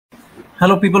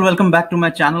Hello people, welcome back to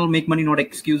my channel, Make Money Not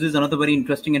Excuses, another very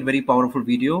interesting and very powerful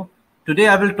video. Today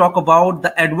I will talk about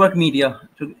the AdWork media,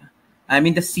 the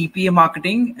CPA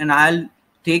marketing, and I'll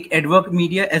take AdWork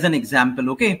media as an example,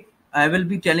 okay? I will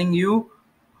be telling you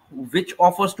which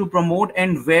offers to promote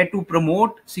and where to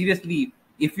promote. Seriously,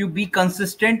 if you be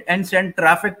consistent and send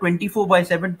traffic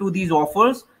 24/7 to these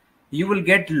offers, you will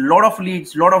get lot of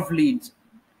leads.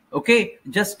 Okay,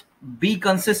 just be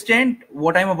consistent.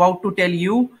 What I'm about to tell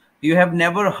you have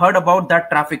never heard about that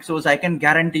traffic source. I can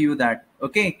guarantee you that.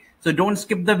 Okay, so don't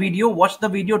skip the video, watch the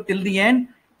video till the end,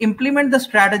 implement the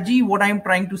strategy what I'm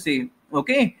trying to say.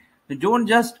 Okay, don't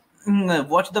just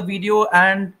watch the video,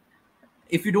 and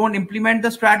if you don't implement the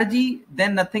strategy,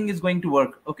 then nothing is going to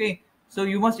work. Okay, so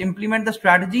you must implement the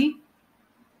strategy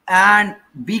and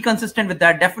be consistent with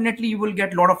that. Definitely you will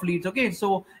get a lot of leads. Okay,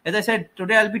 so as I said,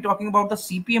 today I'll be talking about the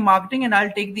CPA marketing, and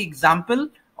I'll take the example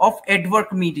of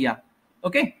AdWork media.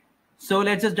 Okay, so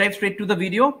let's just dive straight to the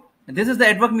video. This is the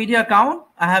AdWork media account.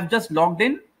 I have just logged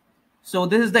in. So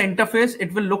this is the interface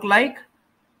it will look like.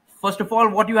 First of all,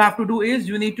 what you have to do is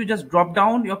you need to just drop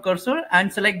down your cursor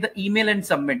and select the email and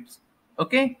submit.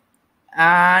 Okay,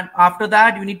 and after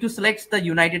that you need to select the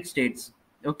United States.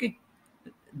 Okay,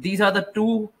 these are the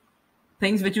two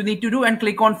things which you need to do, and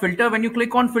click on filter. When you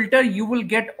click on filter, you will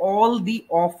get all the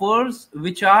offers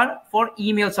which are for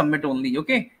email submit only.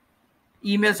 Okay,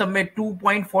 email submit,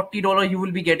 $2.40 you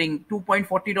will be getting,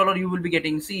 $2.40 you will be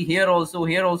getting. See, here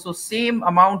also same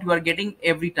amount you are getting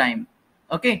every time.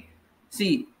 Okay,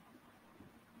 see,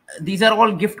 these are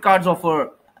all gift cards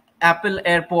offer. Apple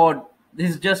AirPod, this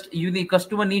is just unique.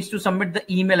 Customer needs to submit the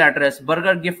email address.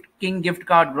 Burger gift, King gift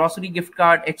card, grocery gift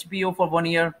card, HBO for 1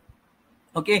 year.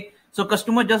 Okay, so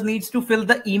customer just needs to fill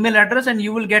the email address and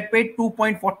you will get paid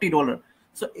 $2.40.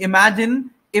 So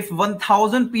imagine if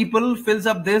 1,000 people fills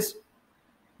up this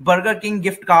Burger King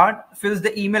gift card, fills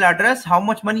the email address, how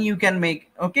much money you can make.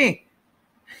 Okay,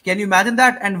 can you imagine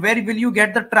that? And where will you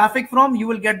get the traffic from? You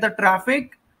will get the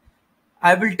traffic,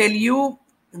 I will tell you,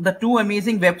 the two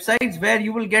amazing websites where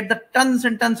you will get the tons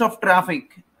and tons of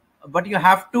traffic, but you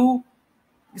have to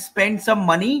spend some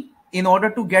money in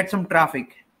order to get some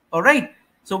traffic. All right,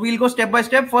 so we'll go step by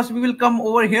step. First, we will come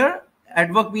over here,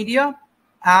 AdWork media,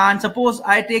 and suppose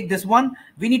I take this one.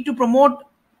 We need to promote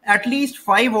at least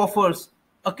 5 offers.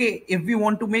 Okay, if we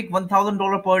want to make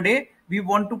 $1,000 per day, we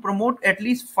want to promote at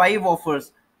least 5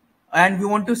 offers, and we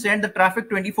want to send the traffic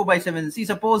 24/7. See,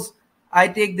 suppose I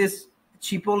take this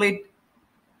Chipotle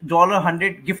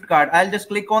 $100 gift card. I'll just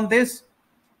click on this,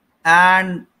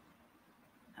 and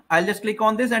this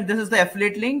is the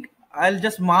affiliate link. I'll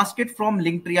just mask it from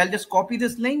Linktree. I'll just copy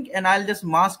this link and I'll just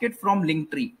mask it from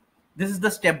Linktree. This is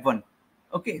the step 1.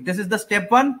 Okay, this is the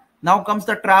step 1. Now comes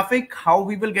the traffic, how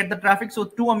we will get the traffic. So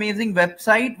two amazing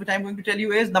website which I'm going to tell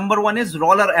you is, number 1 is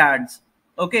roller ads.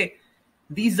 Okay,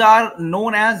 these are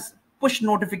known as push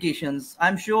notifications.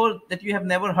 I'm sure that you have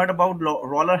never heard about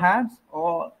roller ads,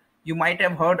 or you might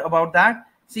have heard about that.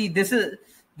 See, this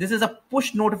is a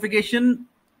push notification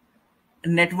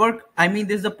network.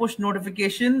 This is a push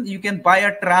notification. You can buy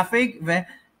a traffic where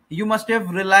you must have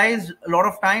realized a lot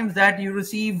of times that you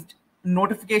received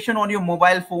notification on your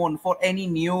mobile phone for any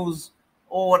news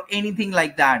or anything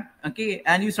like that. Okay,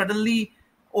 and you suddenly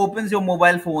opens your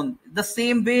mobile phone. The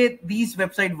same way these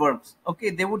website works.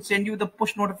 Okay, they would send you the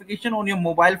push notification on your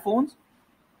mobile phones.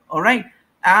 All right,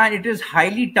 and it is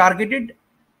highly targeted.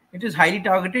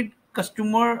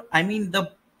 Customer,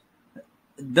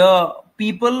 the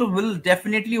people will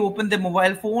definitely open their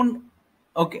mobile phone,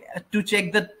 okay, to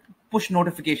check the push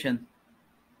notification.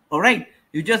 All right,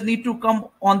 you just need to come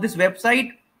on this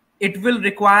website. It will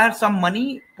require some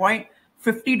money.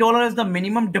 $50 is the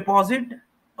minimum deposit,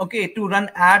 okay, to run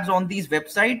ads on these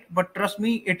website, but trust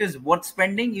me, it is worth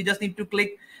spending. You just need to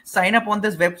click sign up on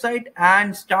this website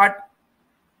and start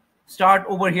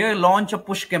over here, launch a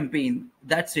push campaign.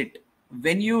 That's it.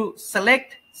 When you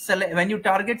when you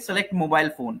target, select mobile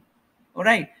phone. All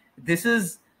right, this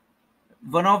is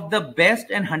one of the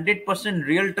best and 100%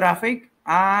 real traffic,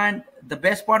 and the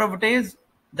best part of it is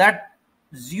that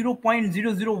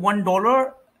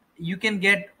 $0.001 you can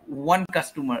get one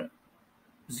customer.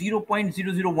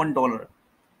 $0.001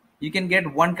 you can get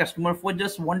one customer. For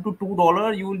just $1 to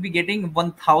 $2 you will be getting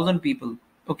 1,000 people.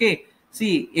 Okay,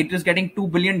 see, it is getting 2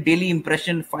 billion daily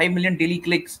impression, 5 million daily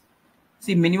clicks.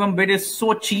 See, minimum bid is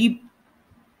so cheap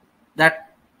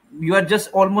that you are just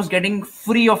almost getting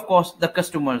free of cost the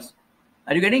customers.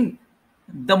 Are you getting?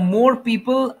 The more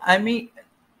people,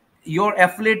 your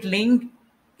affiliate link,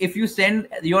 if you send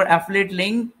your affiliate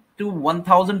link to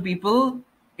 1,000 people,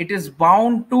 it is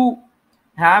bound to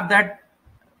have that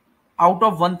out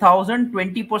of 1000,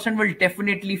 20% will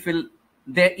definitely fill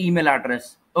their email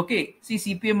address. Okay, see,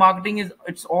 CPA marketing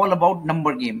it's all about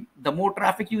number game. The more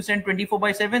traffic you send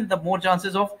 24/7, the more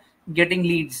chances of getting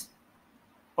leads.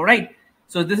 All right,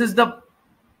 so this is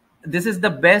the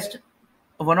best,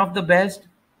 one of the best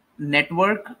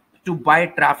network to buy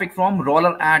traffic from,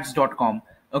 rollerads.com.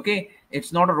 Okay,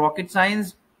 it's not a rocket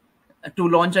science to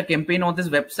launch a campaign on this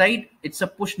website. It's a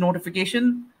push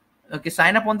notification. Okay,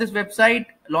 sign up on this website,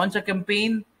 launch a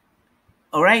campaign.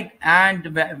 All right,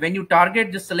 and when you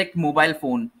target, just select mobile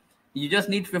phone. You just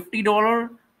need $50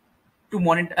 to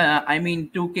monitor,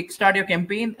 to kickstart your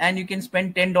campaign, and you can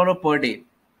spend $10 per day.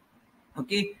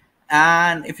 Okay,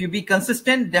 and if you be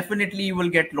consistent, definitely you will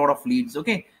get a lot of leads.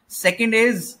 Okay, second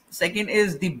is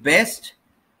the best,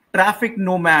 traffic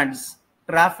nomads.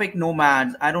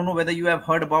 I don't know whether you have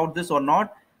heard about this or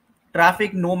not.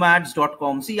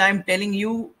 Trafficnomads.com. See, I'm telling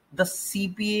you the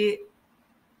CPA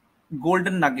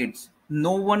golden nuggets.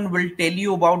 No one will tell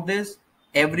you about this.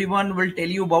 Everyone will tell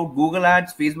you about Google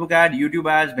ads, Facebook ads, YouTube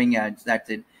ads, Bing ads. That's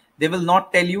it. They will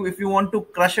not tell you. If you want to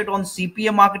crush it on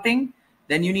CPA marketing,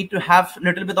 then you need to have a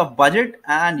little bit of budget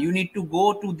and you need to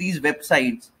go to these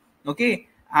websites. Okay,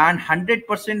 and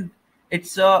 100%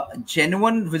 it's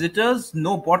genuine visitors,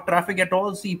 no bot traffic at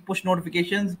all. See, push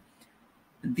notifications.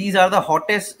 These are the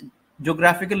hottest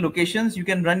geographical locations. You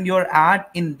can run your ad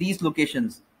in these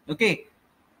locations. Okay,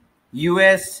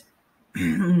 US,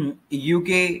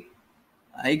 UK.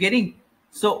 Are you getting?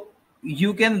 So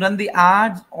you can run the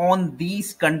ads on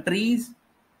these countries.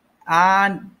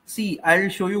 And see, I'll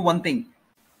show you one thing,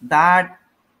 that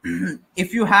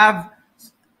if you have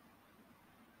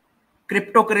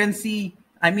cryptocurrency,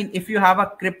 if you have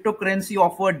a cryptocurrency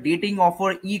offer, dating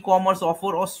offer, e-commerce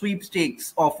offer, or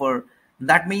sweepstakes offer,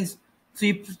 that means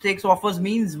sweepstakes offers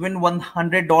means win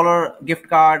 $100 gift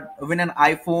card, win an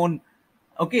iPhone.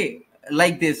 Okay,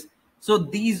 like this. So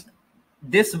this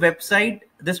website,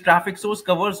 this traffic source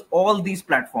covers all these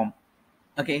platforms.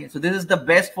 Okay, so this is the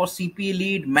best for CPA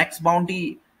lead, max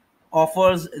bounty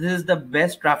offers. This is the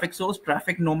best traffic source,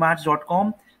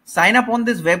 trafficnomads.com. Sign up on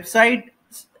this website,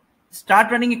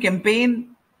 start running a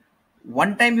campaign.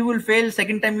 One time you will fail,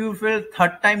 second time you will fail,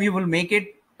 third time you will make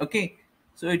it. Okay,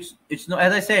 so it's no,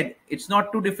 as I said, it's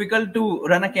not too difficult to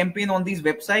run a campaign on these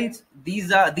websites.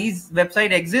 These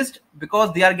websites exist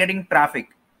because they are getting traffic.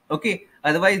 Okay,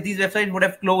 otherwise these websites would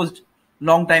have closed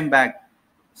long time back.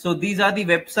 So these are the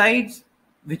websites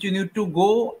which you need to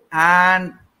go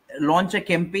and launch a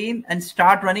campaign and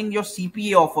start running your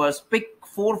CPA offers. Pick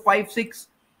 4, 5, 6.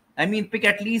 Pick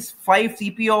at least 5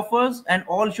 CPA offers, and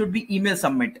all should be email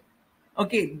submit.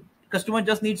 Okay, customer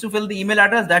just needs to fill the email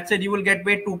address. That's it. You will get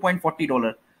paid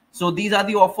 $2.40. So these are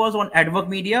the offers on AdWork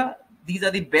Media. These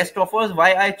are the best offers.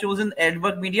 Why I chosen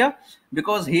AdWork Media?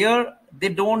 Because here they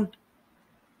don't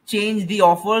change the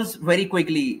offers very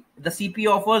quickly. The CPA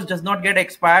offers does not get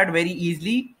expired very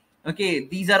easily. Okay,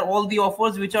 these are all the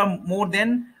offers which are more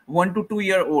than 1 to 2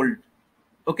 year old.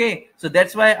 Okay, so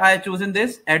that's why I chosen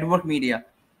this AdWork Media.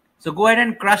 So go ahead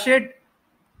and crush it.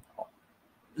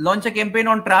 Launch a campaign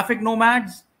on Traffic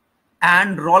Nomads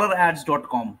and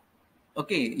rollerads.com.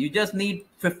 Okay, you just need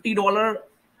 $50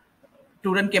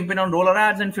 to run campaign on roller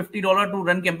ads and $50 to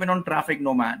run campaign on Traffic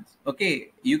Nomads. Okay,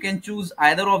 you can choose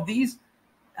either of these,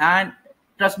 and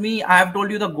trust me, I have told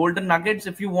you the golden nuggets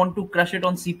if you want to crush it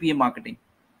on CPA marketing.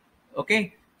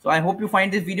 Okay, so I hope you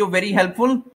find this video very helpful.